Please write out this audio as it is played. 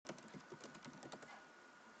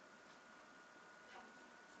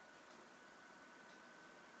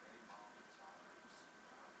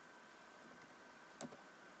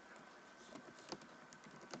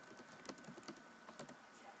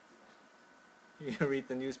You read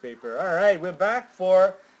the newspaper. All right, we're back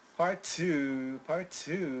for part two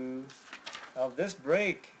of this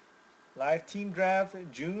break. Live team draft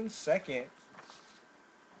June 2nd.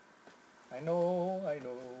 I know.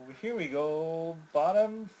 Here we go.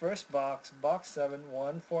 Bottom first box, box 7,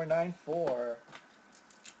 1494.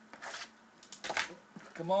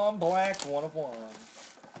 Come on, black, 1 of 1.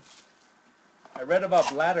 I read about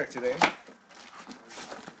bladder today.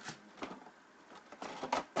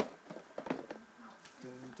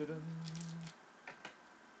 Dun, dun, dun.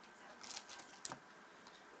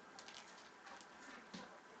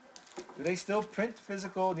 Do they still print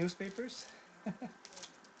physical newspapers?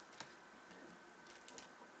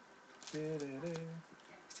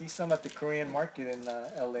 See some at the Korean market in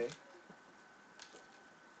LA.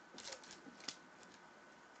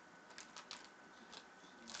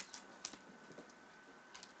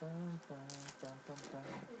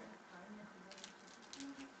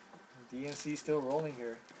 DNC still rolling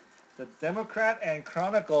here. The Democrat and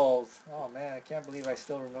Chronicles. Oh man, I can't believe I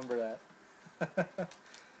still remember that.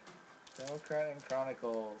 Democrat and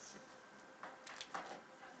Chronicles.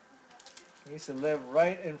 I used to live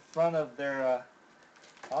right in front of their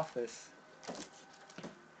office.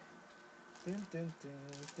 Dun, dun, dun,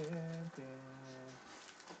 dun, dun.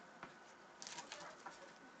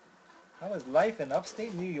 How is life in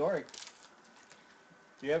upstate New York?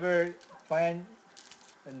 Do you ever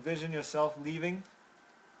envision yourself leaving?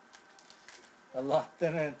 A lot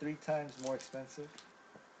thinner and 3 times more expensive.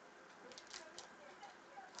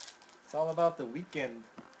 It's all about the weekend.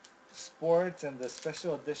 Sports and the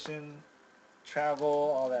special edition, travel,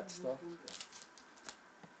 all that stuff.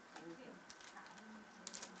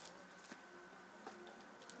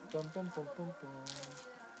 Bum, bum, bum, bum, bum.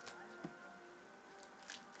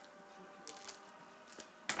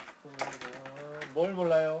 뭘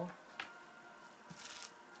몰라요?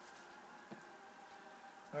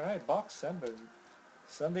 Alright, box 7.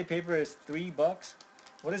 Sunday paper is $3.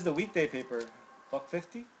 What is the weekday paper?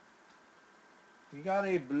 $1.50? We got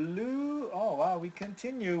a blue. Oh wow, we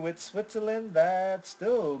continue with Switzerland. That's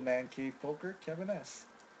still Man Cave Poker, Kevin S.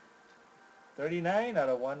 39 out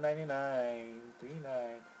of 199.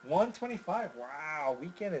 39. 125. Wow,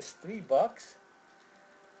 weekend is $3.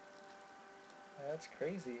 That's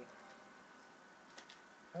crazy.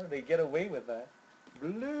 How do they get away with that?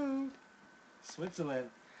 Blue. Switzerland.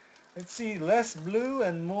 Let's see, less blue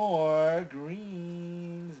and more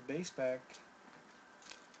greens. Base pack.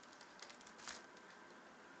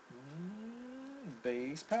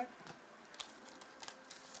 Base pack.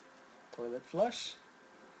 Toilet flush.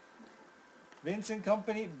 Vincent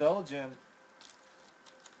Company, Belgium.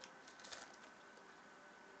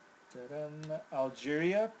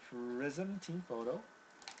 Algeria, Prizm team photo.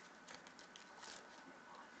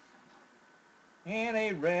 And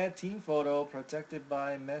a red team photo protected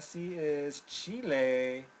by Messi is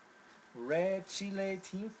Chile. Red Chile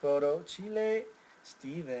team photo. Chile,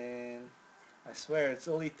 Steven. I swear, it's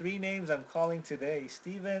only 3 names I'm calling today.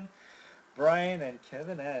 Steven, Brian, and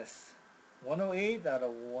Kevin S. 108 out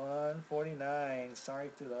of 149. Sorry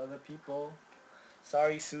to the other people.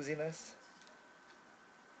 Sorry, Susiness.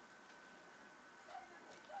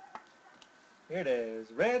 Here it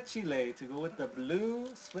is. Red Chile to go with the blue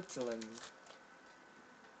Switzerland.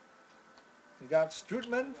 We got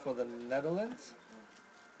Strootman for the Netherlands.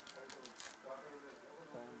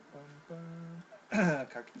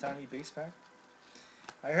 Kakitani base pack.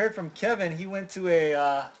 I heard from Kevin he went to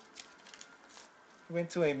a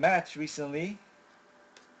match recently.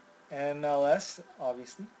 MLS,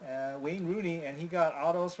 obviously. Wayne Rooney, and he got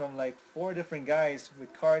autos from like 4 different guys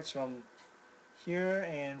with cards from here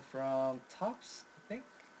and from Topps, I think.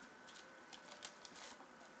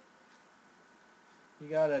 He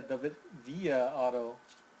got a David Villa auto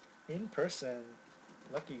in person.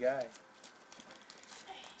 Lucky guy.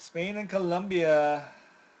 Spain and Colombia.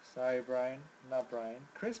 Sorry, Brian. Not Brian.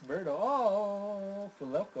 Chris Berto. Oh,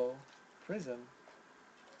 Fulelco. Prizm.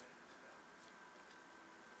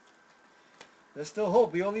 There's still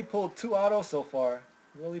hope. We only pulled 2 autos so far.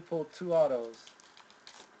 We only pulled 2 autos.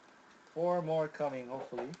 4 more coming,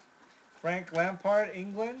 hopefully. Frank Lampard,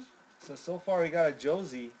 England. So far we got a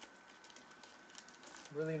Josie.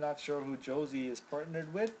 Really not sure who Josie is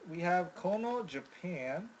partnered with. We have Kono,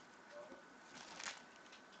 Japan.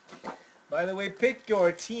 By the way, pick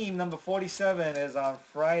your team. Number 47 is on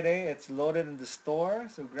Friday. It's loaded in the store,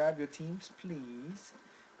 so grab your teams, please.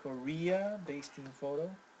 Korea, base team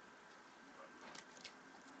photo.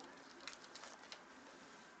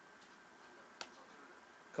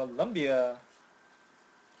 Colombia.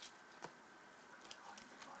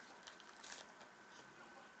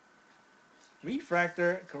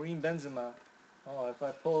 Refractor, Kareem Benzema. Oh, if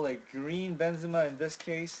I pull a green Benzema in this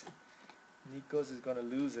case, Nikos is going to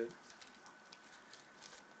lose it.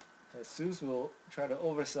 Jesus will try to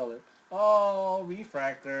oversell it. Oh,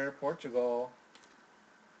 refractor, Portugal.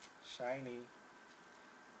 Shiny.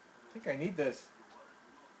 I think I need this.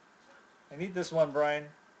 I need this one, Brian.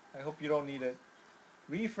 I hope you don't need it.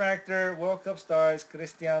 Refractor, World Cup stars,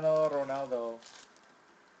 Cristiano Ronaldo.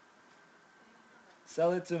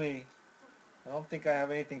 Sell it to me. I don't think I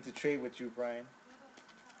have anything to trade with you, Brian.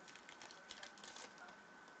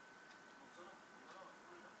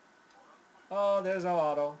 Oh, there's our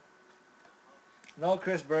auto. No,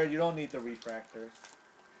 Chris Bird, you don't need the refractor.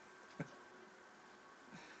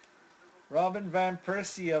 Robin van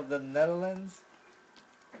Persie of the Netherlands.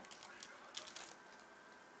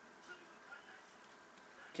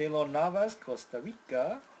 Keylor Navas, Costa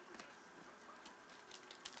Rica.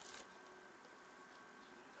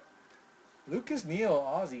 Lucas Neal,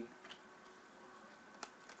 Aussie.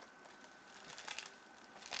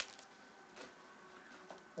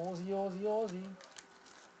 Aussie, Aussie, Aussie.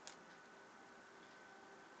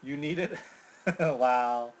 You need it?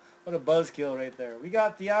 Wow. What a buzzkill right there. We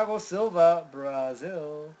got Thiago Silva,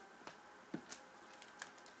 Brazil.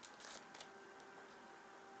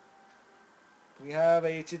 We have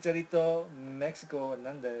a Chicharito, Mexico,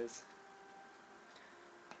 Hernandez.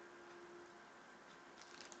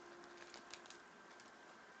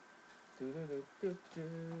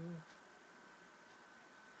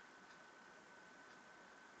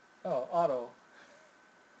 Oh, auto.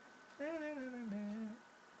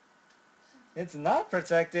 It's not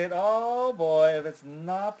protected. Oh boy, if it's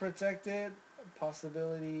not protected,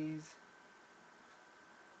 possibilities.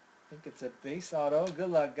 I think it's a base auto. Good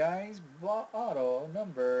luck, guys. Auto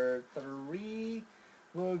number 3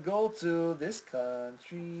 will go to this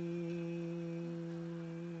country.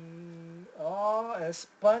 Oh,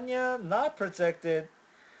 España, not protected.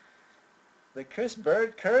 The Chris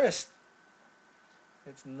Bird cursed.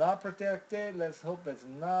 It's not protected. Let's hope it's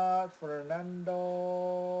not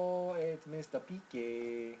Fernando. It's Mr.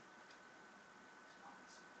 Pique.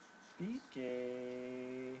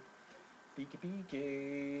 Pique. Pique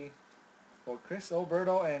Pique. For Chris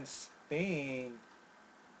Alberto and Spain.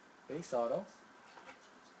 Base auto.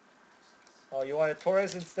 Oh, you wanted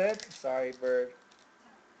Torres instead? Sorry, Bird.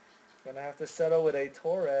 Gonna have to settle with a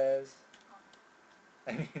Torres.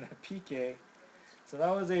 I mean a Pique. So that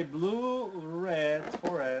was a blue-red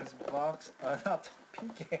Torres box. Not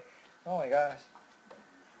Pique. Oh my gosh.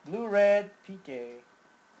 Blue-red Pique.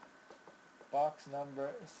 Box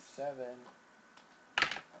number 7.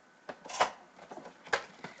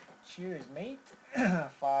 Cheers, mate.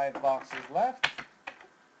 5 boxes left.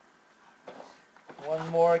 One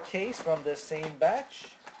more case from the same batch.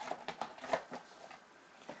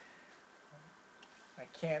 I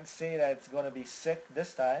can't say that it's going to be sick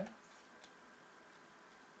this time.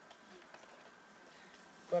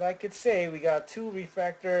 But I could say we got 2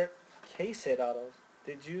 refractor case hit autos.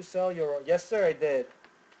 Did you sell your... Yes, sir, I did.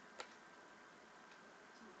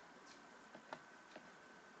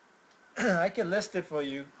 I can list it for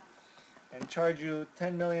you and charge you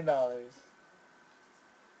 $10 million.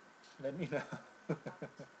 Let me know.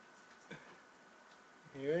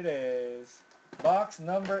 Here it is. Box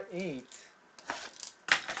number 8.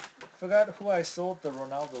 Forgot who I sold the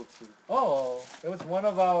Ronaldo to. Oh, it was one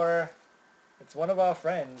of our... It's one of our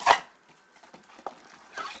friends.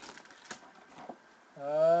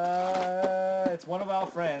 It's one of our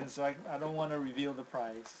friends, so I don't want to reveal the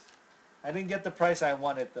price. I didn't get the price I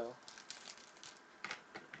wanted, though.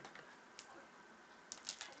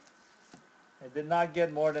 I did not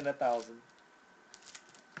get more than 1,000.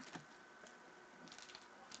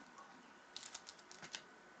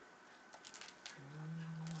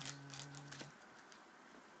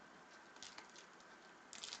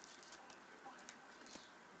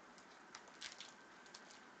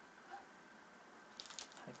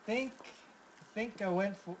 I think I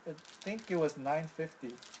went for, I think it was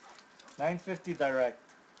 950. 950 direct.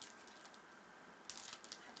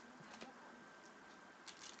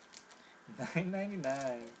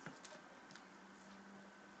 999.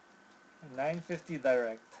 950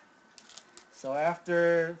 direct. So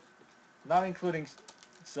after, not including,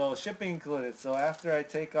 so shipping included. So after I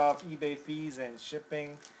take off eBay fees and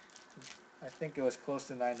shipping, I think it was close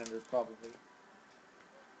to 900 probably.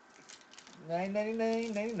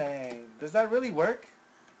 999.99. Does that really work?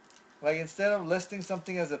 Like instead of listing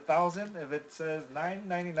something as 1,000, if it says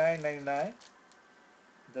 999.99,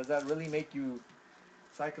 does that really make you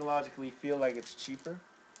psychologically feel like it's cheaper?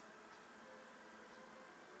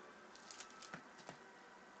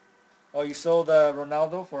 Oh, you sold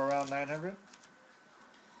Ronaldo for around 900?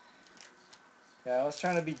 Yeah, I was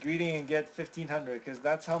trying to be greedy and get 1500 because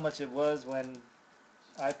that's how much it was when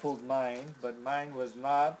I pulled mine, but mine was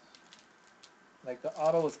not, like the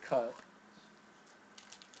auto was cut.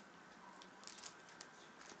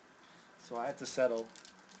 So I had to settle.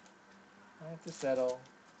 I had to settle.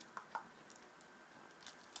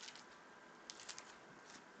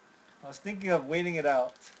 I was thinking of waiting it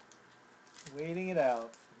out. Waiting it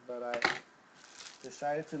out. But I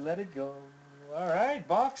decided to let it go. Alright,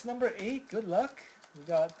 box number 8. Good luck. We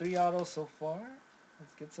got 3 autos so far.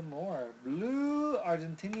 Let's get some more. Blue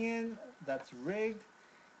Argentinian. That's rigged.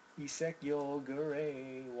 Ezekiel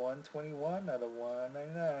Garay. 121 out of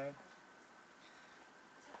 199.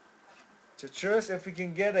 Chachurus, if we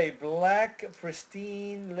can get a black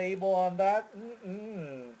pristine label on that,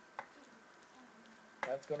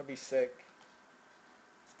 that's going to be sick.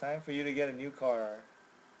 It's time for you to get a new car.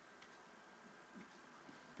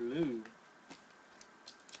 Blue.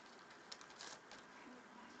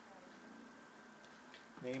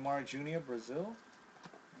 Neymar Jr., Brazil.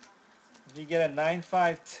 If you get a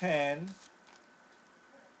 9.510, you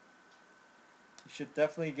should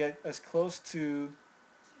definitely get as close to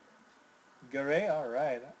Garay. All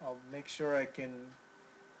right, I'll make sure I can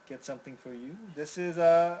get something for you. This is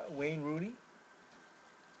Wayne Rooney.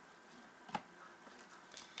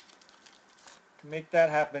 Make that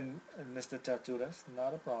happen, Mr. Taturas.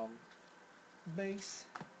 Not a problem. Base.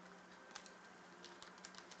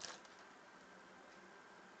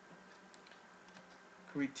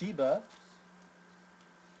 Curitiba.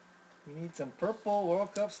 We need some purple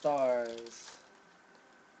World Cup stars.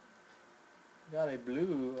 Got a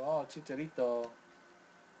blue. Oh, Chicharito.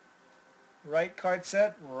 Right card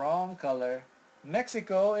set, wrong color.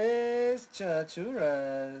 Mexico is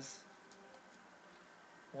Chachuras.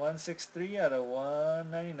 163 out of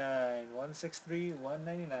 199. 163,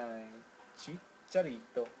 199.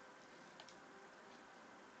 Chicharito.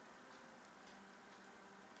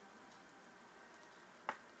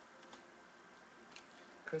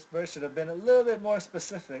 Chris Bird should have been a little bit more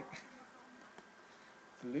specific.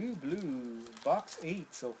 Blue, blue. Box 8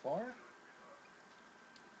 so far.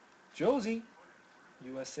 Josie,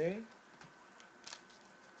 USA.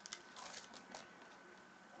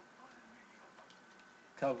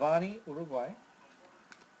 Cavani, Uruguay.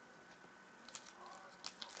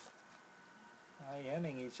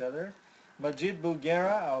 IMing each other. Majid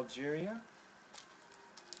Bugera, Algeria.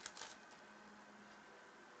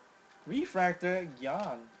 Refractor,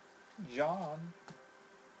 John.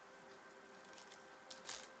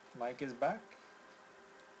 Mike is back.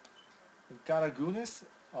 Karagunis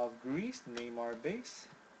of Greece, Neymar base.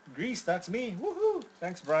 Greece, that's me. Woohoo!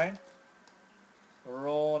 Thanks, Brian.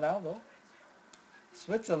 Ronaldo.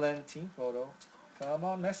 Switzerland team photo. Come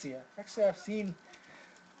on, Messi. Actually, I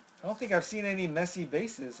don't think I've seen any Messi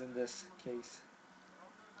bases in this case.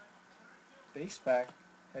 Base pack.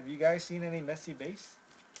 Have you guys seen any Messi base?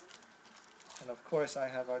 And of course, I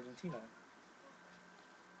have Argentina.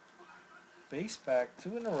 Base pack,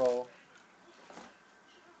 2 in a row.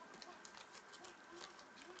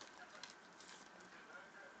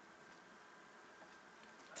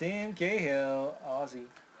 Tim Cahill, Aussie.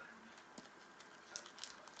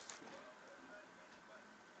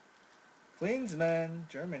 Klinsmann,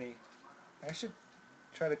 Germany. I should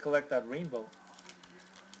try to collect that rainbow.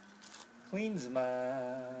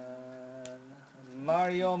 Klinsmann.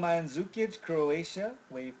 Mario Mandzukic, Croatia,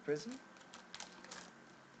 Wave Prizm.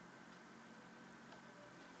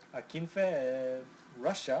 Akinfeev,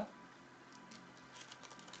 Russia.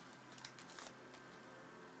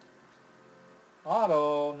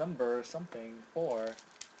 Auto number something, 4.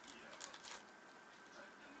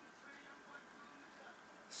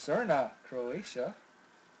 Cerna, Croatia.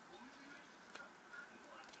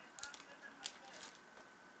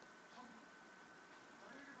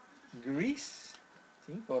 Greece,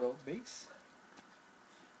 team photo, base.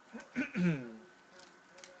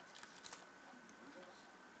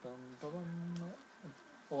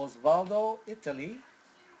 Osvaldo, Italy.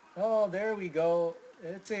 Oh, there we go.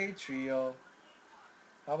 It's a trio.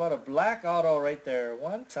 How about a black auto right there?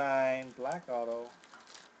 One time, black auto.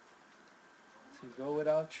 To go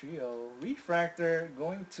without trio. Refractor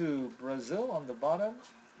going to Brazil on the bottom.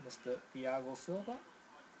 Mr. Thiago Silva.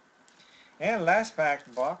 And last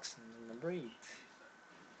pack, box number 8.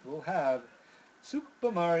 We'll have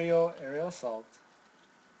Super Mario Aerial Assault.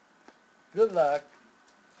 Good luck.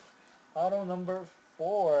 Auto number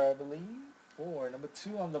 4, I believe. 4. Number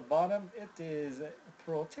 2 on the bottom. It is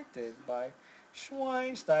protected by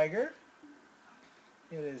Schweinsteiger.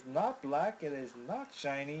 It is not black. It is not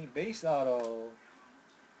shiny. Base auto.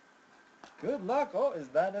 Good luck. Oh, is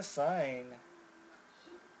that a sign?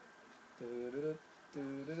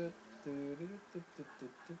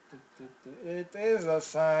 It is a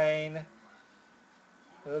sign.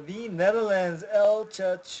 The Netherlands, El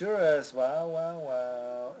Chachuras. Wow, wow,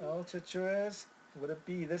 wow. El Chachuras. Would it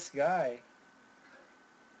be this guy?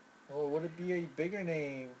 Or would it be a bigger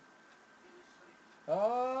name?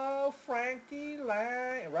 Oh, Frankie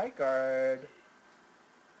Rijkaard.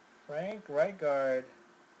 Frank Rijkaard.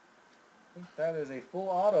 I think that is a full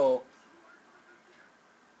auto.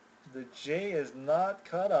 The J is not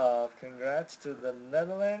cut off. Congrats to the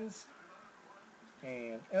Netherlands.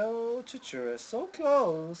 And El Chichura. So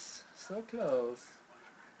close. So close.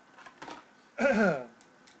 There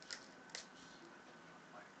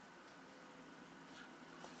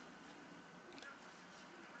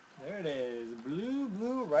it is.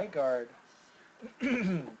 Blue right guard.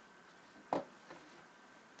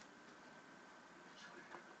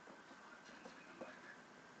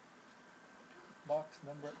 Box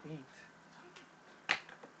number 8.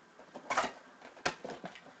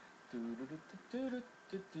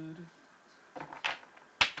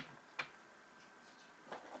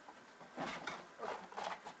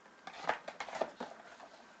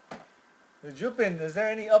 Jupin, is there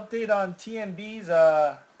any update on TNB's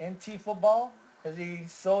NT football? Has he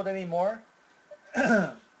sold any more?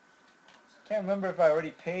 Can't remember if I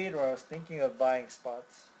already paid or I was thinking of buying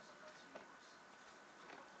spots.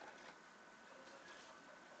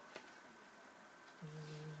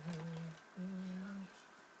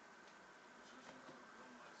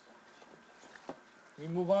 We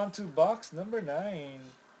move on to box number 9.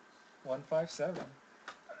 157.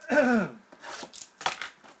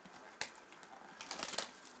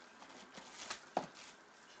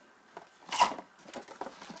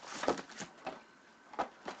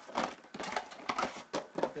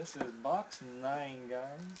 This is box 9, guys.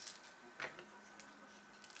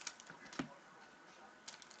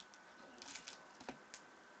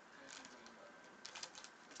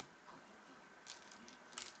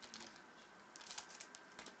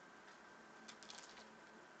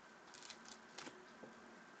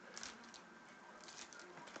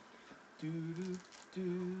 Do do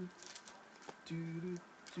do do do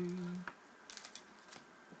do.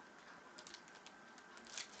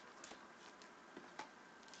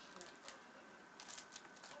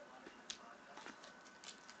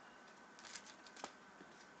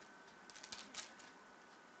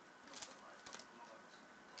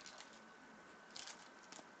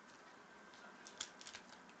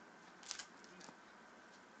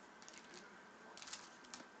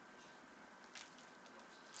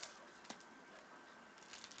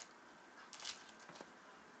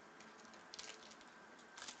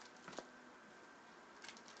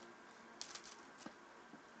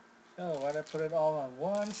 Oh, why'd I put it all on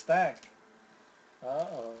one stack?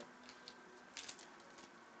 Uh-oh.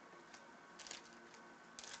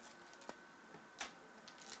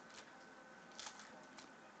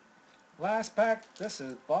 Last pack. This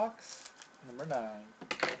is box number 9.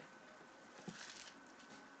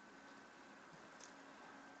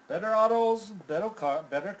 Better autos, better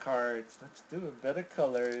cards. Let's do it. Better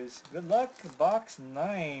colors. Good luck. Box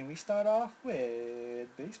 9. We start off with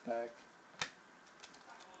base pack.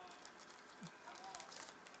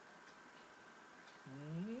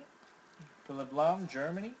 Philip Lahm,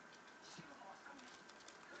 Germany.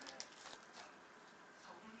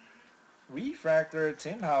 Refractor,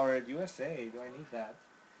 Tim Howard, USA. Do I need that?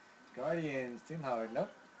 Guardians, Tim Howard.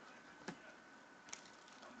 Nope.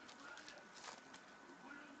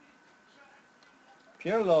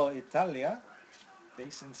 Pirlo, Italia.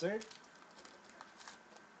 Base insert.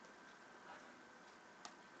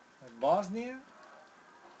 Bosnia.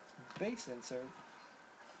 Base insert.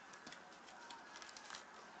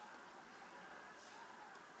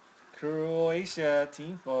 Croatia,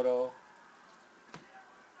 team photo.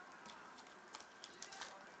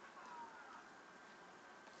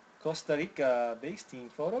 Costa Rica, base team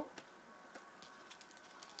photo.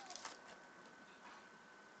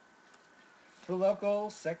 Loco,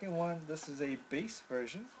 second one. This is a base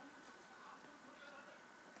version.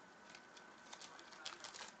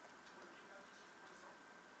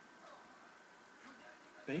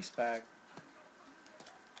 Base pack.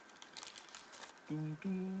 Boom,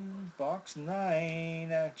 boom. Box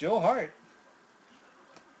 9. Joe Hart,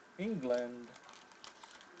 England.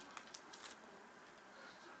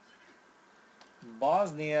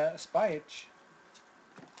 Bosnia, Spajic.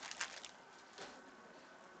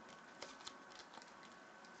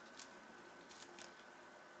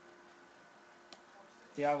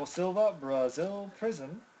 Thiago Silva, Brazil, Prizm.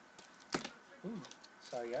 Ooh,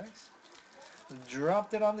 sorry guys.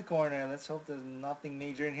 Dropped it on the corner. Let's hope there's nothing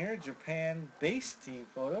major in here. Japan base team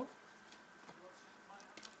photo.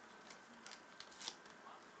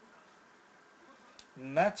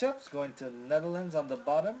 Matchups going to Netherlands on the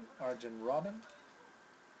bottom, Arjen Robben.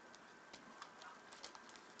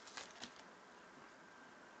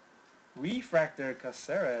 Refractor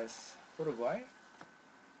Caceres, Uruguay.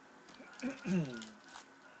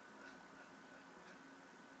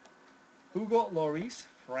 Hugo Lloris,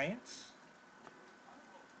 France.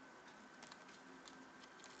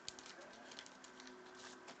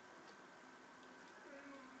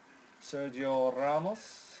 Sergio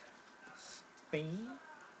Ramos, Spain.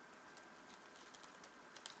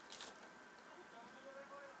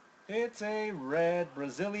 It's a red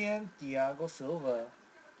Brazilian Thiago Silva.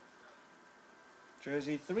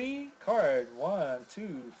 Jersey 3, card 1,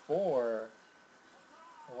 2, 4.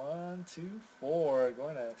 1, 2, 4.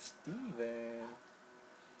 Going to Steven.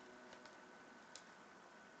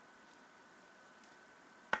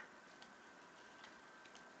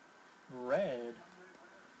 Red.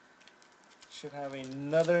 Should have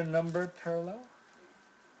another number parallel.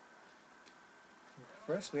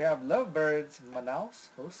 First, we have Lovebirds, Manaus,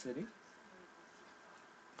 host city.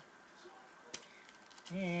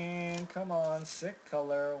 And come on, sick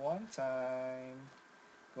color one time.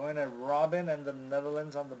 Going to Robin and the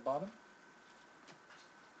Netherlands on the bottom.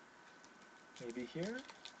 Maybe here.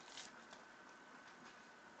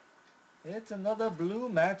 It's another blue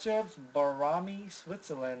matchups, Barami,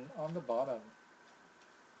 Switzerland on the bottom.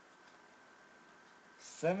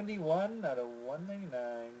 71 out of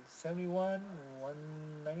 199. 71,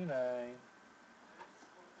 199.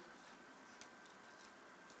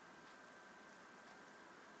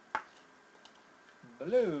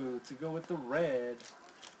 Blue to go with the red.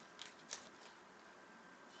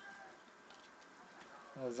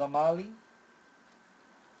 Zamali.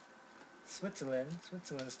 Switzerland.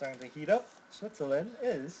 Switzerland is starting to heat up. Switzerland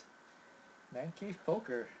is Man Cave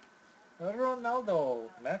Poker. Ronaldo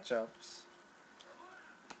matchups.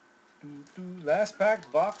 Last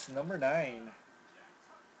pack, box number 9.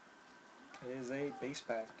 It is a base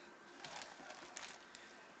pack.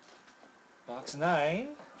 Box 9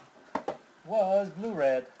 was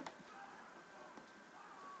blue-red.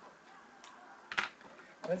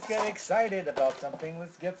 Let's get excited about something.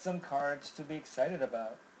 Let's get some cards to be excited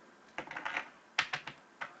about.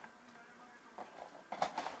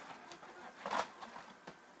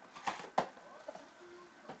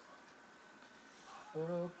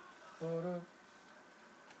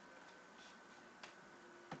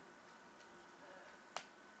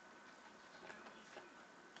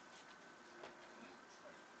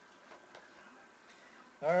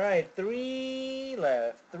 All right, 3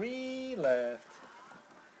 left, 3 left.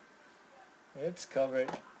 It's covered.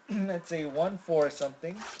 It's a 1-4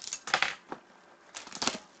 something.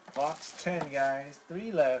 Box 10, guys.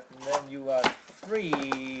 3 left, and then you got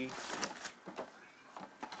 3.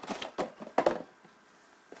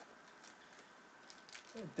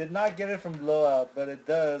 Did not get it from blowout, but it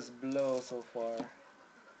does blow so far.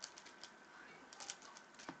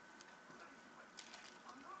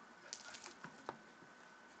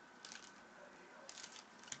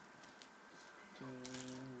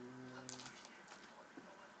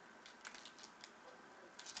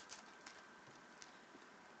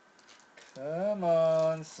 Come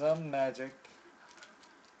on, some magic.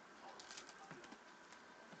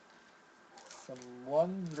 Some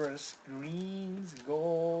wondrous greens,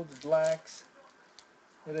 golds, blacks.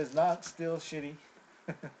 It is not still shitty.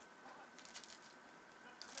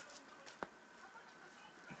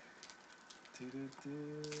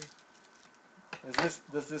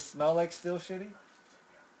 Does this smell like still shitty?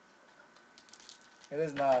 It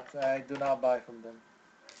is not. I do not buy from them.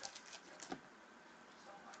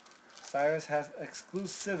 Cyrus has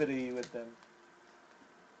exclusivity with them.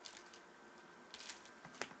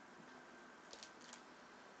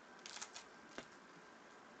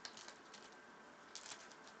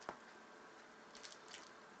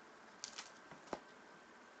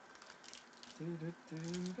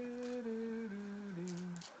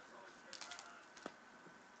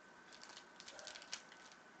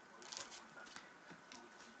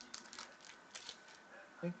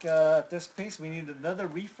 I think at this pace we need another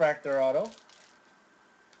refractor auto.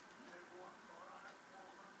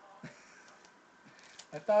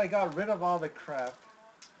 I thought I got rid of all the crap.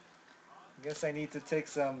 I guess I need to take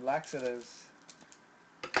some laxatives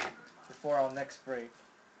before our next break.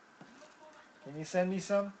 Can you send me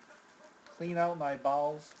some? Clean out my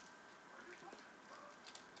bowels.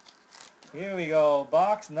 Here we go.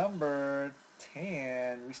 Box number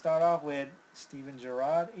 10. We start off with Steven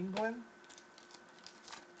Gerrard, England.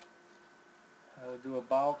 I'll do a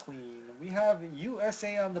bowl clean. We have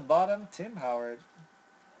USA on the bottom, Tim Howard.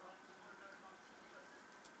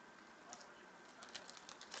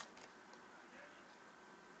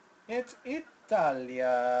 It's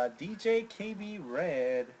Italia. DJ KB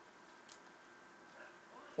Red.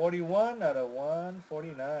 41 out of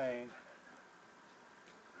 149.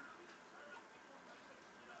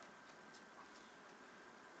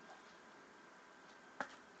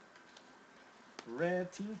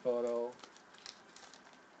 Red team photo.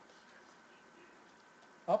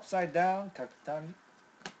 Upside down, Kakutani.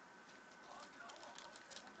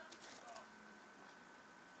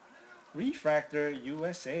 Refractor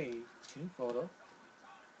USA team photo.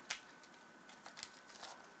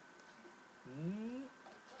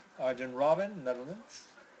 Arjen Robben, Netherlands.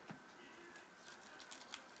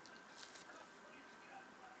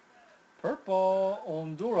 Purple,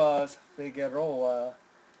 Honduras, Figueroa.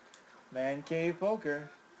 Man Cave Poker.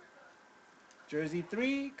 Jersey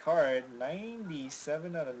 3, card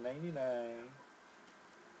 97 out of 99.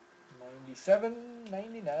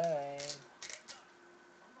 97.99.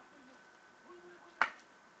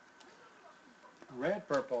 Red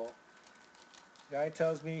purple. Guy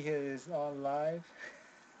tells me he is on live.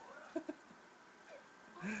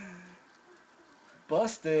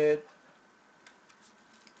 Busted.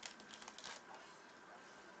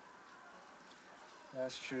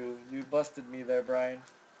 That's true. You busted me there, Brian.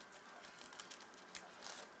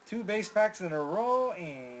 2 base packs in a row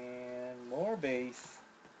and more base.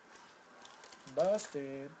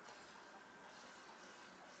 Busted.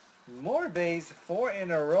 More base, 4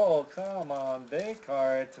 in a row. Come on, big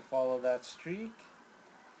card to follow that streak.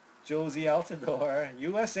 Josie Altidore,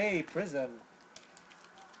 USA Prizm.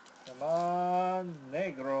 Come on,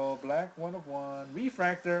 Negro, black 1 of 1.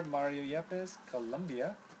 Refractor, Mario Yepes,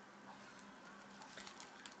 Colombia.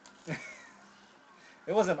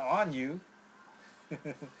 It wasn't on you.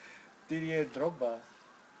 Didier Drogba.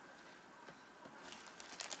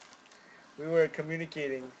 We were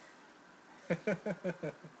communicating.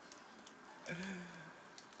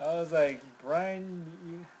 I was like, Brian,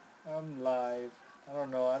 I'm live. I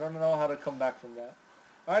don't know. I don't know how to come back from that.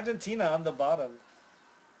 Argentina on the bottom.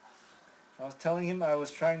 I was telling him I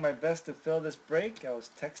was trying my best to fill this break. I was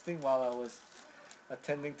texting while I was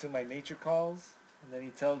attending to my nature calls. And then he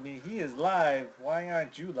tells me, he is live. Why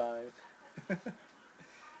aren't you live?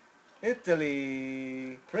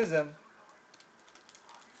 Italy. Prizm.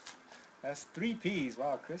 That's 3 Ps.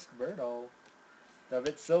 Wow, Chris Berto.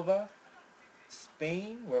 David Silva.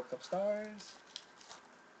 Spain. World Cup stars.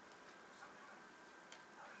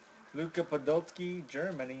 Luka Podolski.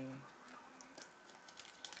 Germany.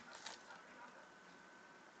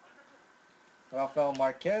 Rafael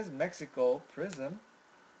Marquez. Mexico. Prizm.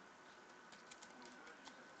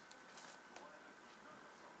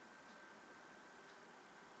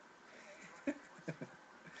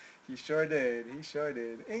 He sure did. He sure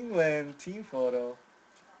did. England. Team photo.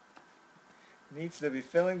 Needs to be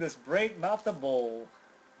filling this break, not the bowl.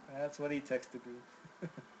 That's what he texted me.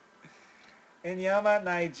 Inyama,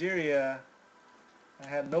 Nigeria. I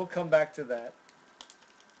had no comeback to that.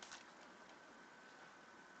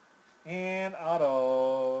 And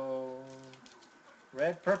auto.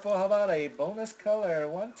 Red, purple, how about a bonus color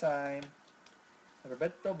one time?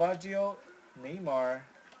 Roberto Baggio, Neymar.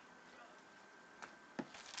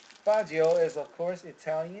 Baggio is, of course,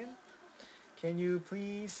 Italian. Can you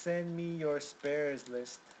please send me your spares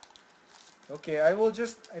list? Okay, I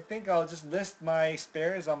think I'll just list my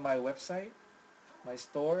spares on my website, my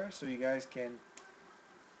store, so you guys can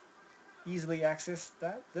easily access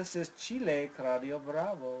that. This is Chile, Claudio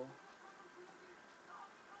Bravo.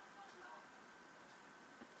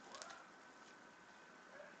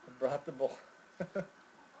 I brought the ball. I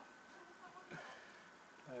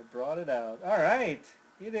brought it out. All right.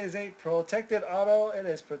 It is a protected auto. It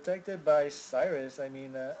is protected by Cyrus.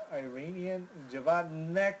 Iranian Javad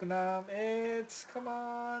Neknam. It's, come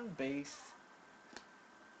on, base.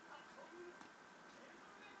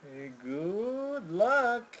 Hey, good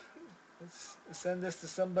luck. Let's send this to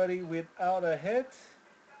somebody without a hit.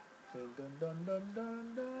 Dun, dun, dun, dun,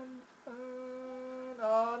 dun, dun, dun.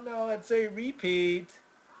 Oh no, it's a repeat.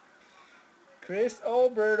 Chris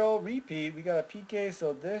Alberto repeat. We got a PK,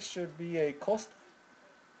 so this should be a Costa.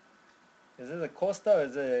 Is it a Costa or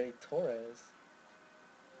is it a Torres?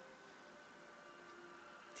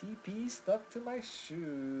 TP stuck to my shoe.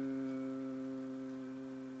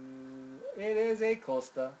 It is a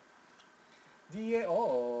Costa.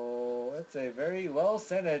 Oh, it's a very well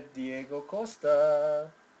centered Diego Costa.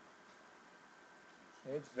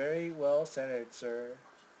 It's very well centered, sir.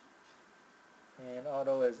 And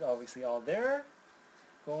auto is obviously all there.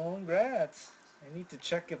 Congrats. I need to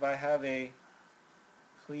check if I have a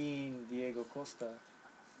clean Diego Costa.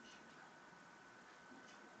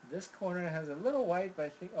 This corner has a little white, but I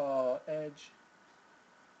think, oh, edge.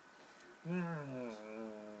 Hmm.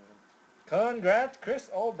 Congrats, Chris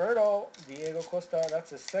Alberto. Diego Costa.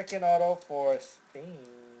 That's his second auto for Spain.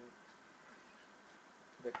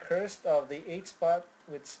 The curse of the 8 spot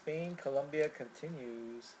with Spain, Colombia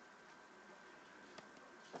continues.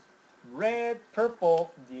 Red,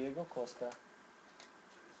 purple, Diego Costa.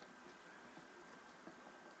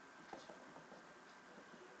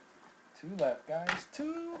 2 left, guys.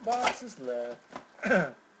 2 boxes left.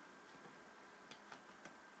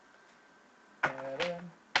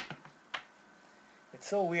 It's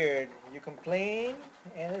so weird. You complain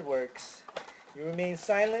and it works. You remain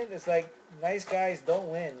silent. It's like nice guys don't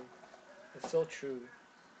win. It's so true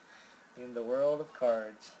in the world of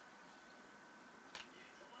cards.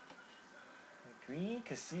 Green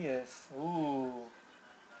Casillas. Ooh.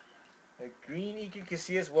 A green Iker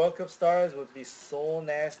Casillas World Cup stars would be so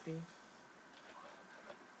nasty.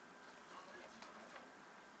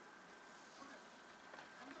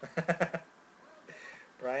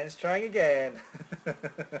 Brian's trying again.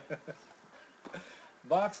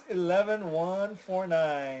 Box 11,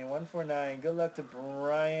 149. 149. Good luck to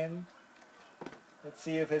Brian. Let's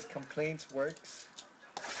see if his complaints works.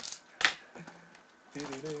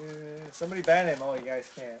 Somebody ban him. Oh, you guys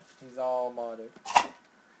can't. He's all modded.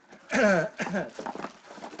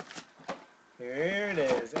 Here it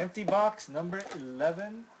is. Empty box number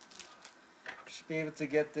 11. Should be able to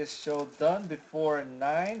get this show done before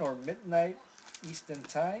 9 or midnight Eastern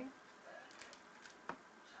time.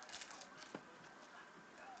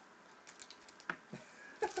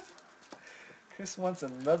 Chris wants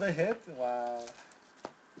another hit. Wow.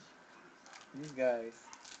 These guys.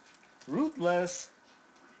 Ruthless.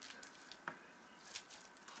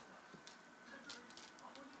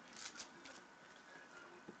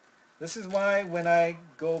 This is why when I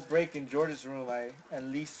go break in George's room, I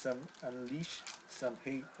unleash some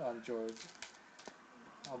hate on George.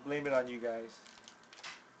 I'll blame it on you guys.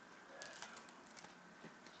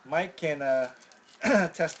 Mike can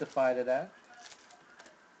testify to that.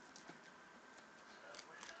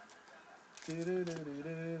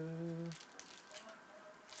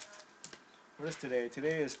 What is today?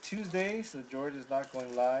 Today is Tuesday, so George is not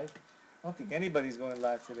going live. I don't think anybody's going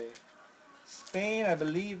live today. Spain, I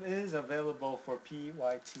believe, is available for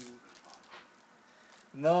PYT.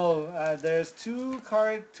 No, there's two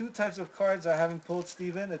types of cards I haven't pulled,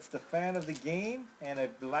 Steven. It's the fan of the game and a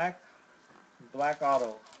black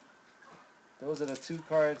auto. Those are the 2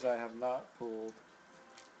 cards I have not pulled.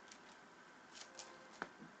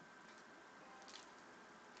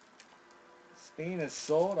 Spain is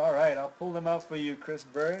sold. All right, I'll pull them out for you, Chris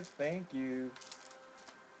Bird. Thank you.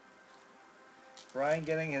 Brian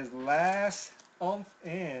getting his last oomph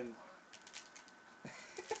in.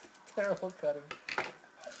 Terrible cutting.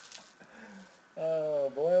 Oh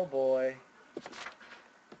boy, oh boy.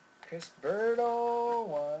 Chris Birdo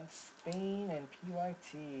wants Spain and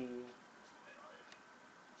PYT.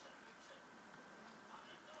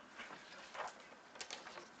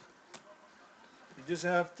 You just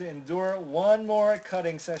have to endure one more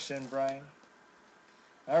cutting session, Brian.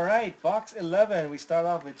 All right, box 11. We start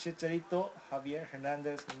off with Chicharito, Javier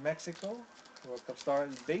Hernandez, Mexico, World Cup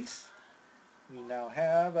Stars base. We now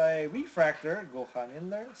have a refractor, Gohan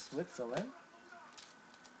Inler, Switzerland.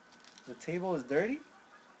 The table is dirty.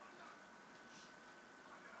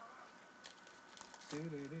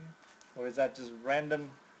 Or is that just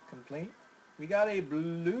random complaint? We got a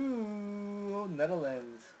blue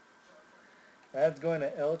Netherlands. That's going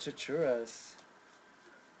to El Chachuras.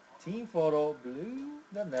 Team photo, blue,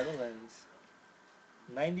 the Netherlands.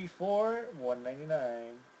 94,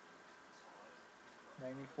 199.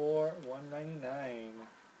 94, 199.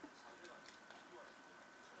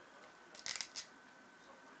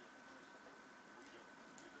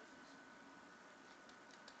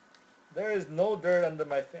 There is no dirt under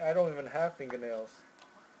my I don't even have fingernails.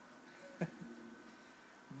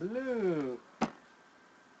 Blue.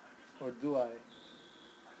 Or do I? I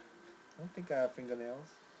don't think I have fingernails.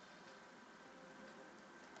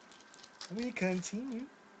 We continue.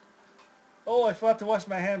 Oh, I forgot to wash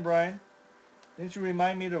my hand, Brian. Didn't you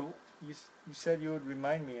remind me to... You said you would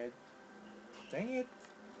remind me. Dang it.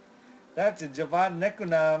 That's a Javad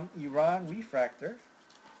Nekunam Iran refractor.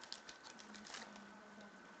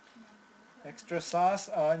 Extra sauce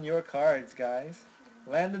on your cards, guys.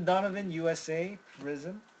 Landon Donovan, USA,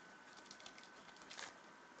 Prizm.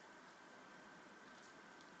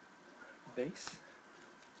 Base.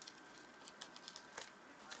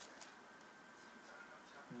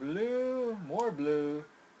 Blue, more blue.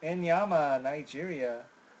 Enyama, Nigeria.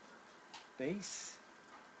 Base.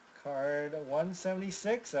 Card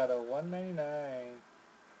 176 out of 199.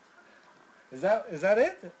 Is that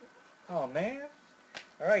it? Oh man.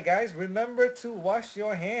 Alright guys, remember to wash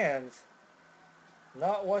your hands.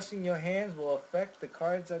 Not washing your hands will affect the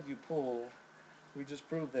cards that you pull. We just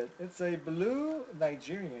proved it. It's a blue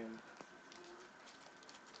Nigerian.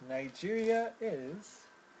 Nigeria is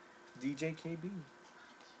DJKB.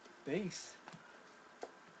 Base.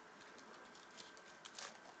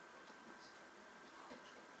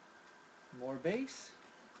 More base.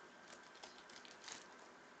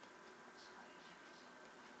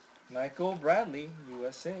 Michael Bradley,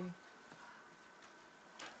 USA.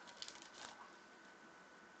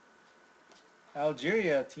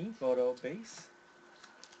 Algeria team photo base.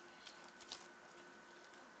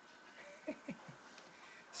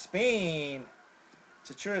 Spain.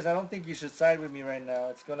 Chachuras, I don't think you should side with me right now.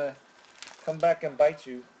 It's gonna come back and bite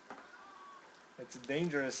you. It's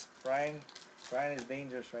dangerous. Brian is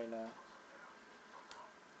dangerous right now.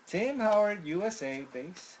 Tim Howard, USA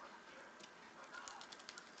base.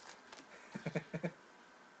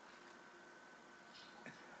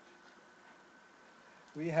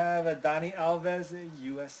 We have a Donny Alves,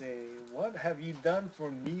 USA. What have you done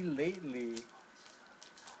for me lately?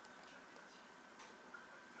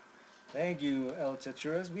 Thank you, El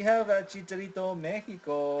Chachuras. We have a Chicharito,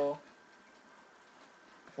 Mexico.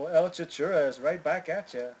 For El Chachuras, right back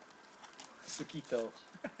at ya. Suquito.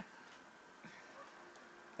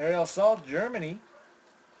 Ariel Salt, Germany.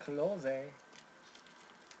 Close.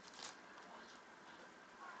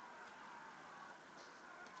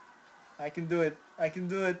 I can do it. I can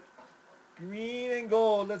do it. Green and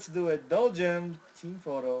gold. Let's do it. Belgium, team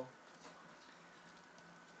photo.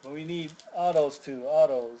 But we need autos too.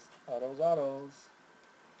 Autos. Autos.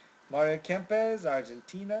 Mario Kempes,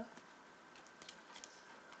 Argentina.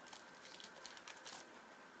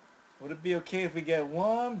 Would it be okay if we get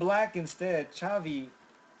one black instead? Xavi,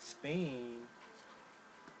 Spain.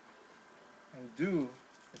 And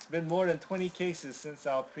it's been more than 20 cases since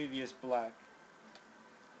our previous black.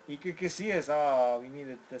 Iker Casillas, we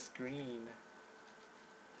needed this green.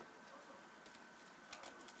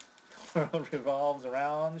 World revolves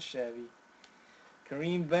around Chevy.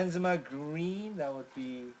 Kareem Benzema, green, that would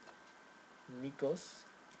be Nikos.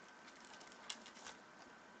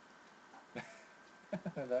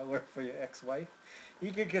 That worked for your ex-wife.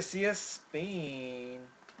 Iker Casillas, Spain.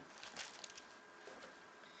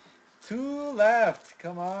 2 left.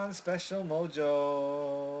 Come on, Special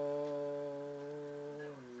Mojo.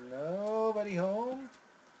 Nobody home.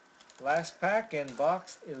 Last pack in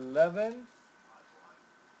box 11.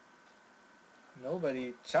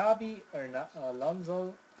 Nobody. Xavi or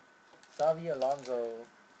Alonso. Xavi Alonso.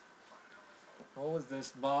 What was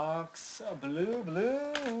this box?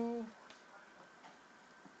 Blue.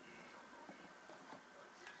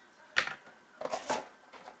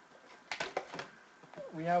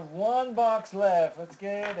 We have one box left. Let's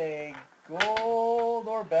get a gold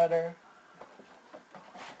or better.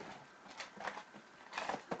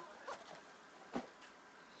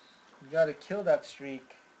 You gotta kill that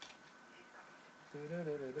streak.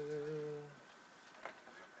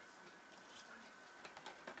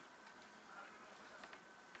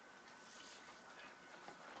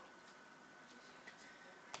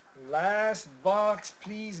 Last box,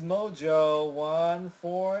 please, Mojo.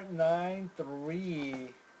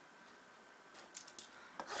 1493.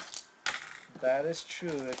 That is true.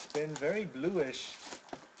 It's been very bluish.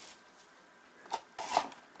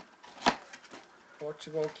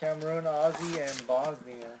 Portugal, Cameroon, Aussie, and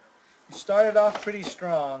Bosnia. You started off pretty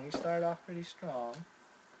strong.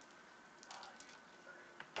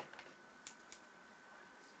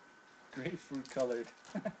 Grapefruit colored.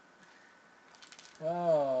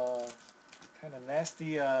 Oh, kind of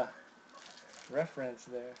nasty reference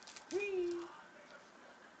there. Whee!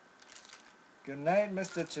 Good night,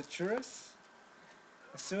 Mr. Chachuras.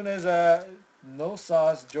 As soon as No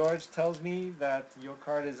Sauce George tells me that your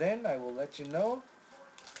card is in, I will let you know.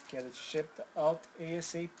 Get it shipped out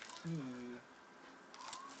ASAP.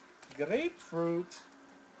 Grapefruit.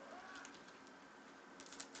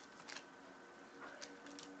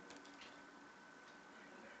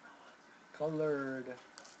 Colored.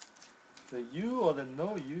 The U or the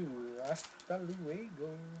no U? Hasta luego.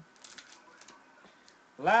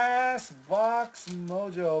 Last box,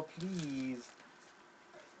 Mojo, please.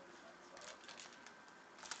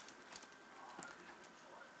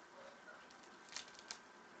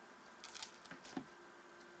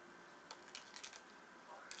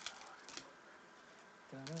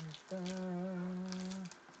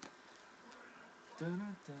 Dun,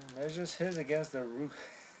 dun, measures his against the roof.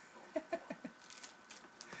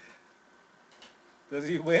 Does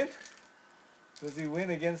he win? Does he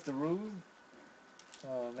win against the rules?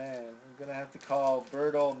 Oh man, I'm gonna have to call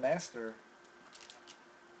Birdo Master.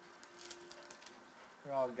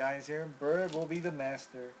 We're all guys here. Bird will be the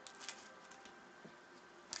master.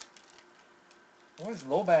 Where's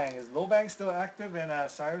Lobang? Is Lobang still active in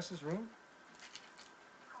Cyrus's room?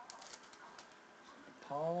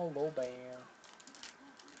 Paul Lobang.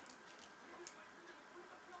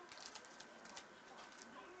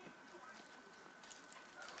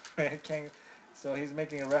 So he's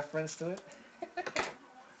making a reference to it?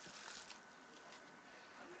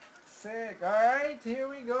 Sick. Alright, here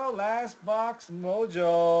we go. Last box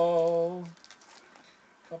mojo.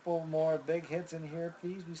 Couple more big hits in here,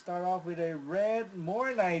 please. We start off with a red,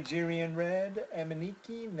 more Nigerian red.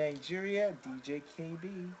 Emaniki, Nigeria,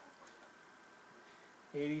 DJKB.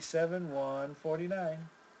 87, 149.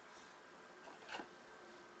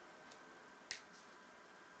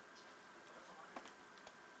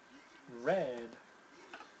 Red.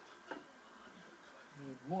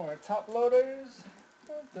 Need more top loaders.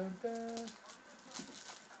 Dun, dun, dun.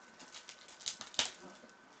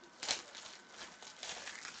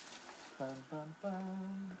 Bum, bum,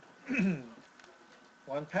 bum.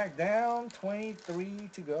 One pack down, 23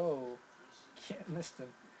 to go. Can't miss them.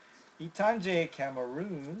 Itanje,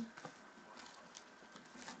 Cameroon.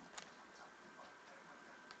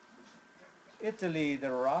 Italy,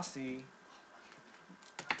 the Rossi.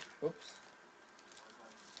 Oops.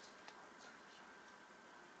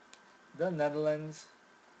 The Netherlands.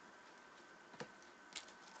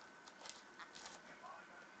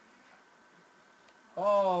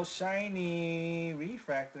 Oh, shiny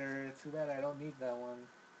refractor. Too bad I don't need that one.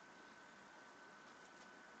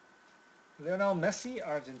 Lionel Messi,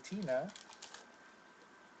 Argentina.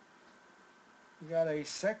 We got a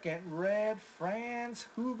second red France,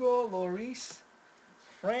 Hugo Lloris.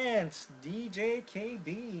 France,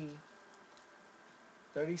 DJKB.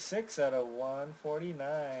 36 out of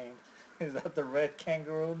 149. Is that the red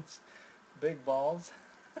kangaroos? Big balls.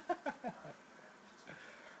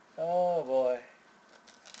 Oh boy.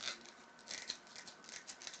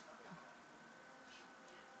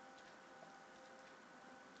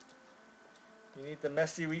 You need the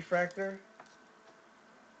Messi refractor?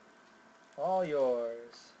 All yours.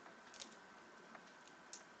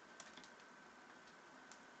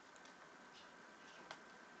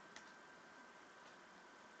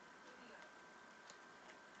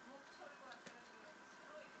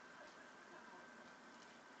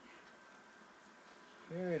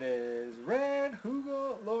 Here it is. Red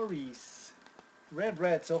Hugo Lloris.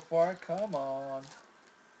 Red so far. Come on.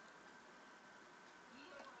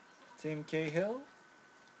 Tim Cahill.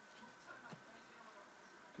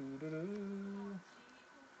 Doo-doo-doo.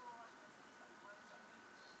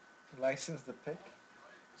 License the pick.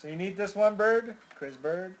 So you need this one, Bird? Chris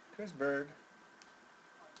Bird? Chris Bird.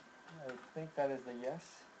 I think that is the yes.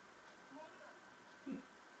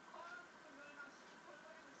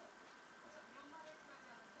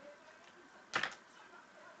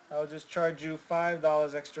 I'll just charge you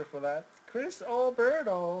 $5 extra for that. Chris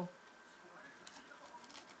Alberto.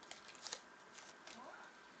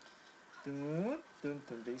 Dun, dun,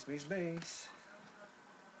 dun, base.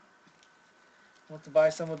 Want to buy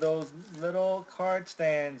some of those little card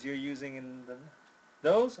stands you're using in the...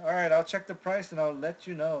 Those? Alright, I'll check the price and I'll let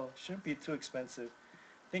you know. Shouldn't be too expensive.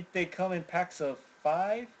 I think they come in packs of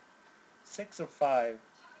 5? 6 or 5.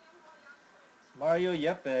 Mario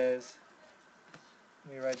Yepes.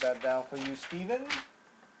 Let me write that down for you, Steven.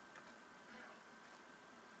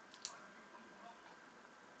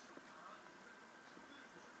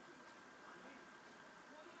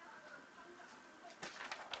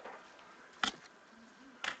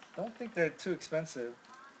 Don't think they're too expensive.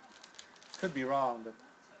 Could be wrong, but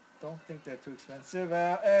don't think they're too expensive.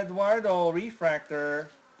 Eduardo Refractor.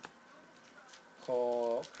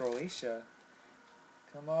 Croatia.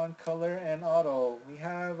 Come on, color and auto. We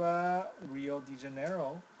have Rio de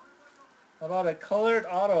Janeiro. How about a colored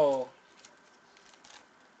auto?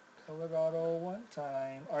 Colored auto one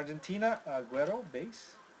time. Argentina, Aguero,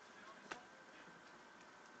 base.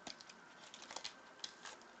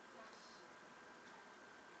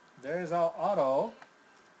 There's our auto.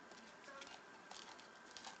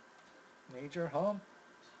 Major hump.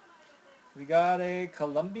 We got a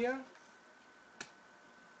Colombia.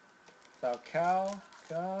 Falcao.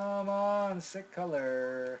 Come on, sick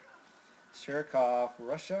color. Shirkov.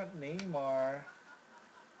 Russia, Neymar.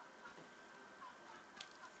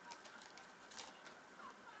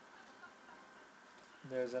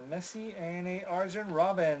 There's a Messi and a Arjen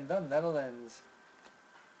Robben, the Netherlands.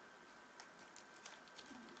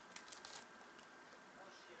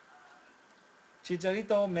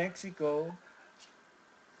 Chicharito, Mexico.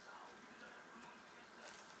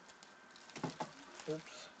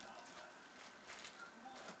 Oops.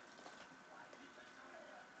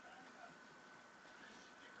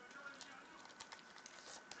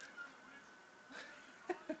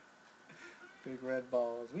 Big red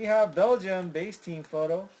balls. We have Belgium base team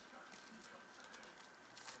photo.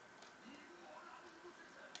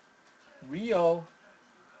 Rio,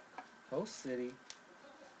 host city.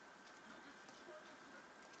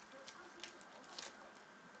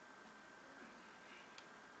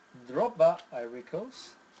 Drogba, Ivory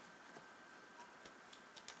Coast.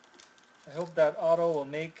 I hope that auto will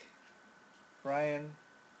make Brian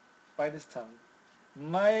bite his tongue.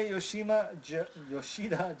 Maya Yoshida,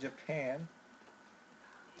 Japan.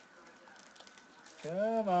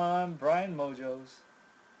 Come on, Brian Mojos.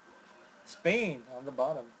 Spain on the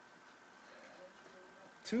bottom.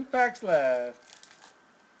 2 packs left.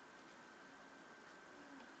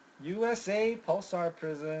 USA Pulsar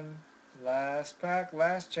Prism. Last pack,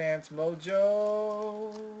 last chance,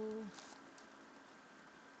 Mojo.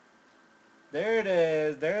 There it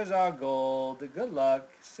is. There's our gold. Good luck.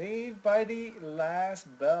 Saved by the last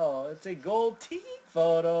bell. It's a gold team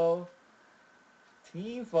photo.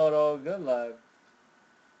 Team photo. Good luck.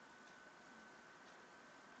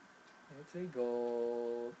 It's a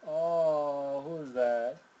gold. Oh, who's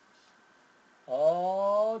that?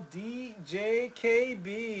 Oh, DJKB.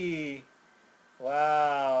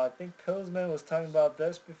 Wow, I think Pillsman was talking about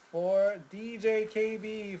this before.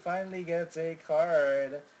 DJKB finally gets a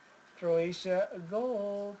card. Croatia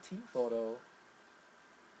gold team photo.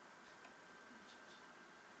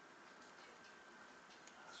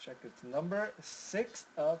 Let's check its number. 6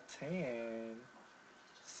 of 10.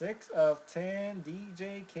 6 of 10,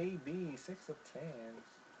 DJKB. 6 of 10.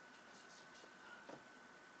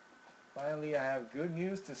 Finally, I have good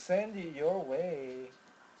news to send your way.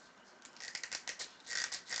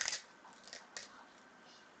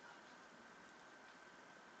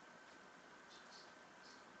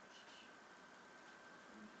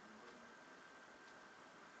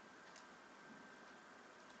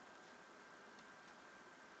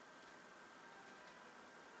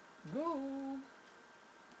 Gold.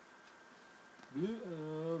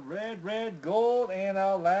 Blue, red, gold, and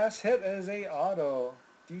our last hit is a auto.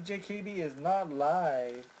 DJKB is not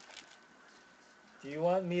live. Do you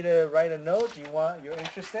want me to write a note? You're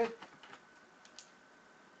interested?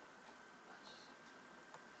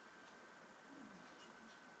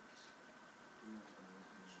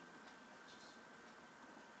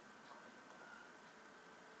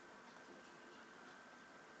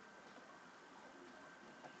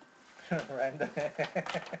 Random.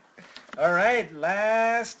 All right,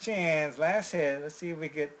 last chance, last hit. Let's see if we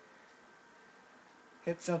could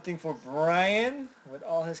hit something for Brian with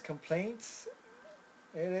all his complaints.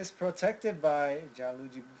 It is protected by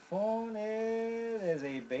Gianluigi Buffon. It is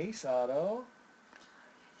a base auto.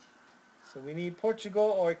 So we need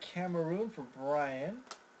Portugal or Cameroon for Brian.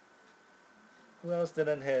 Who else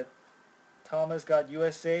didn't hit? Thomas got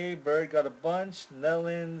USA. Bird got a bunch.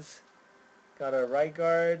 Netherlands got a right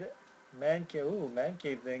guard.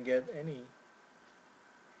 Mancave didn't get any.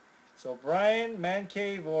 So Brian,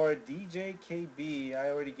 Mancave, or DJKB. I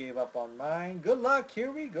already gave up on mine. Good luck.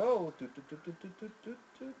 Here we go.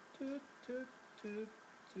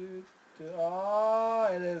 Oh,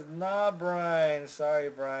 it is not Brian. Sorry,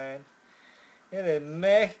 Brian. It is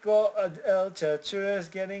Mexico El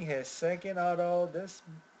Chachuras getting his second auto. This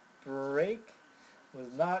break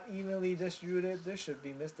was not evenly distributed. This should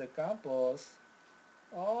be Mr. Campos.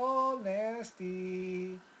 Oh,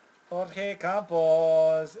 nasty. Jorge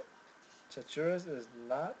Campos. Chachuras is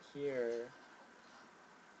not here.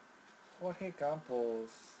 Jorge Campos.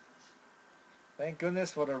 Thank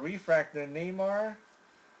goodness for the refractor. Neymar.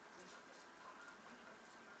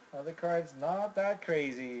 Other cards not that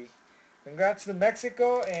crazy. Congrats to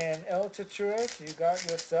Mexico and El Chachuras. You got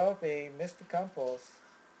yourself a Mr. Campos.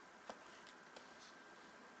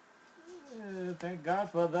 Thank God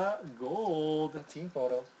for the gold team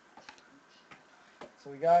photo. So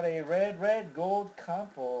we got a red, gold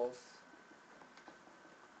Campos.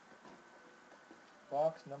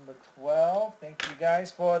 Box number 12. Thank you guys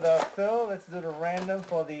for the fill. Let's do the random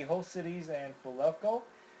for the host cities and Fulevco.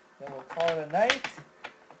 Then we'll call it a night.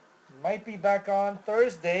 Might be back on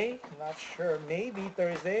Thursday. Not sure. Maybe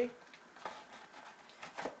Thursday.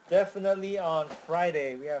 Definitely on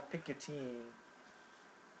Friday. We have pick your team.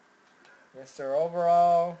 Yes, sir.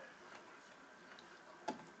 Overall,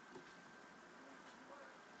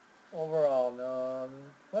 no.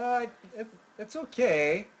 Well, it's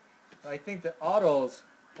okay. I think the autos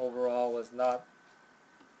overall was not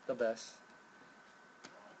the best.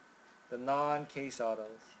 The non-case autos.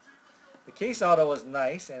 The case auto was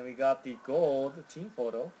nice, and we got the gold team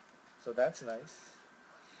photo, so that's nice.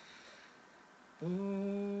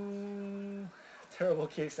 Ooh, terrible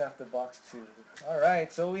case after box 2.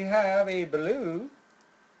 Alright, so we have a blue.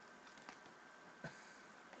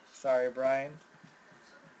 Sorry, Brian.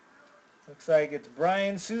 Looks like it's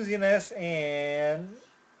Brian, Susie Ness, and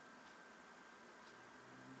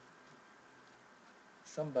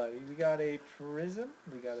somebody. We got a prism,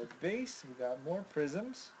 we got a base, we got more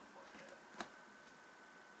prisms,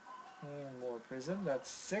 and more prism. That's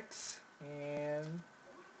 6, and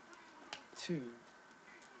 2,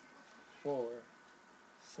 4,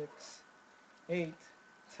 6, 8,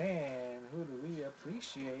 10. Who do we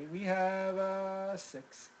appreciate? We have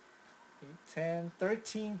 6, 8, 10,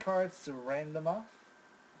 13 cards to random off.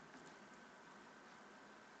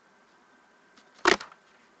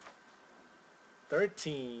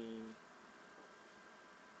 $13.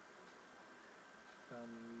 Bum,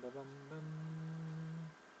 bum, bum.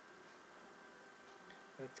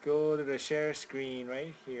 Let's go to the share screen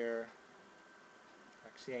right here.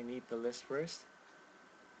 Actually, I need the list first.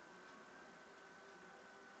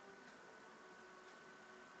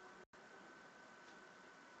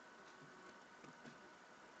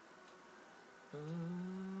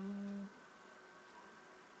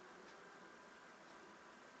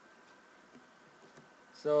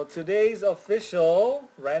 So today's official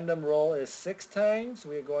random roll is 6 times.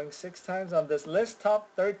 We're going 6 times on this list. Top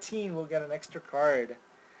 13 will get an extra card.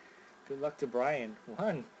 Good luck to Brian.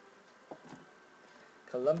 1.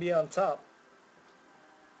 Columbia on top.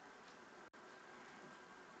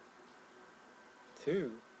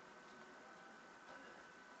 2.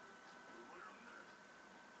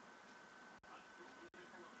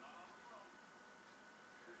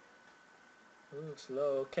 Ooh,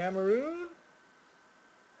 slow. Cameroon.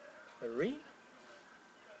 3.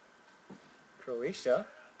 Croatia.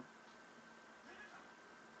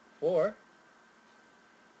 4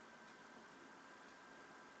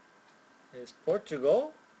 is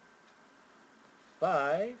Portugal.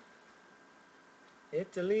 5.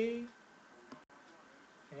 Italy.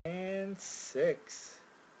 And 6.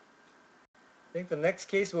 I think the next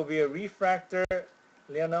case will be a refractor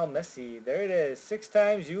Lionel Messi. There it is. 6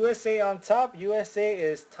 times. USA on top. USA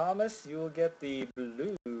is Thomas. You will get the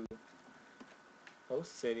blue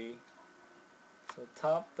host city. So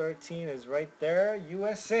top 13 is right there.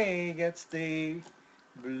 USA gets the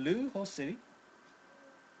blue host city.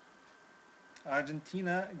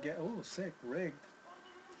 Argentina get, oh, sick, rigged.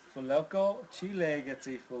 Fulelco. Chile gets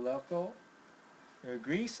a Fulelco.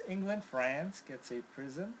 Greece, England, France gets a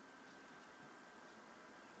Prism.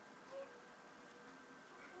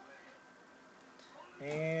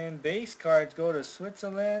 And base cards go to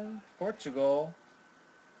Switzerland, Portugal,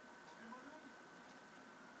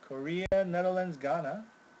 Korea, Netherlands, Ghana,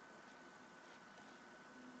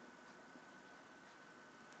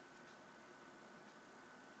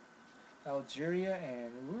 Algeria,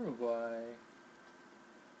 and Uruguay.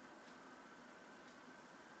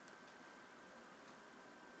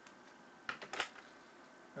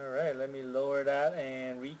 Alright, let me lower that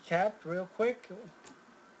and recap real quick.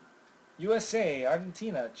 USA,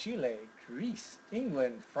 Argentina, Chile, Greece,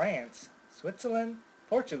 England, France, Switzerland,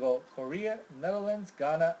 Portugal, Korea, Netherlands,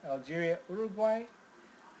 Ghana, Algeria, Uruguay.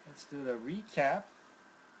 Let's do the recap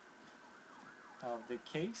of the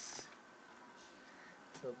case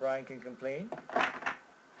so Brian can complain.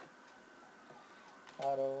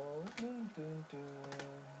 Auto. Dun, dun, dun.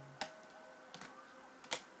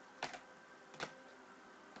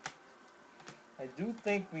 I do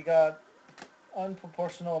think we got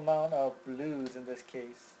unproportional amount of blues in this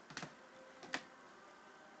case.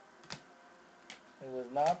 It was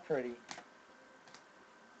not pretty.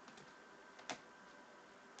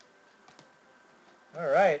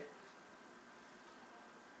 Alright.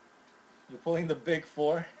 You're pulling the big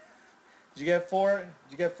 4. Did you get 4? Did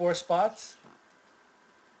you get 4 spots?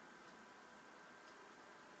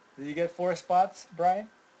 Did you get 4 spots, Brian?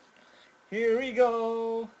 Here we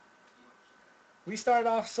go. We start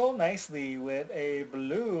off so nicely with a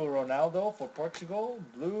blue Ronaldo for Portugal,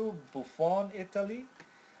 blue Buffon Italy,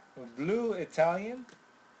 blue Italian,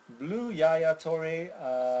 blue Yaya Toure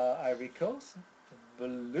Ivory Coast,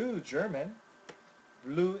 blue German,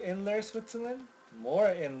 blue Inler Switzerland, more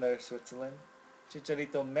Inler Switzerland,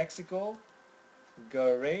 Chicharito Mexico,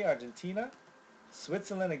 Garay Argentina,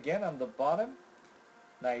 Switzerland again on the bottom,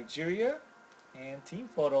 Nigeria, and team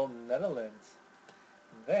photo Netherlands.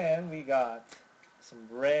 Then we got some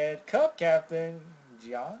red cup captain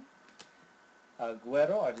Gian,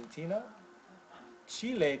 Aguero Argentina,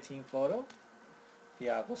 Chile team photo,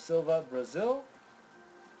 Thiago Silva Brazil,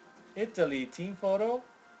 Italy team photo,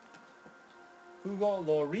 Hugo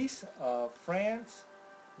Lloris of France.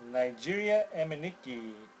 Nigeria Emenike.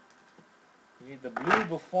 You need the blue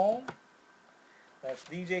Buffon. That's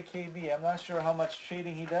DJ KB. I'm not sure how much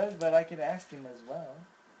trading he does, but I could ask him as well.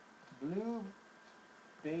 Blue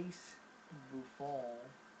base Buffon.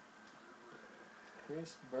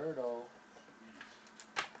 Chris Berto.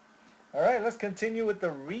 All right, let's continue with the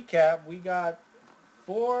recap. We got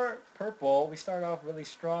 4 purple. We start off really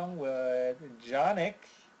strong with Jonic.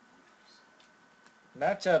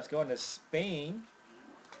 Matchups going to Spain.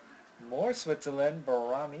 More Switzerland.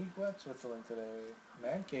 Barami. Who had Switzerland today?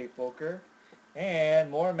 Man Cave Poker. And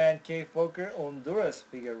more Man Cave Poker. Honduras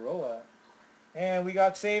Figueroa. And we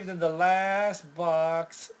got saved in the last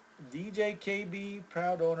box. DJ KB,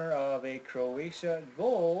 proud owner of a Croatia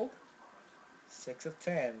Gold. 6 of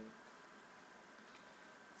 10.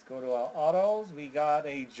 Let's go to our autos. We got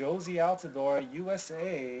a Josie Altidore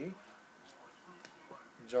USA.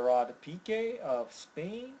 Gerard Piqué of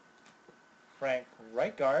Spain. Frank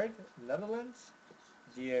Rijkaard, Netherlands.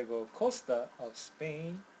 Diego Costa of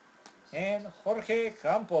Spain. And Jorge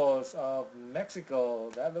Campos of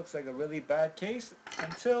Mexico. That looks like a really bad case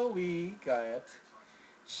until we got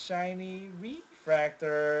shiny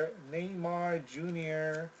refractor Neymar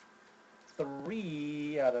Jr.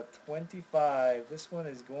 3 out of 25. This one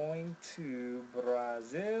is going to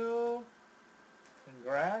Brazil.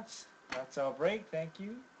 Congrats. That's our break. Thank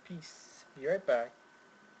you. Peace. Be right back.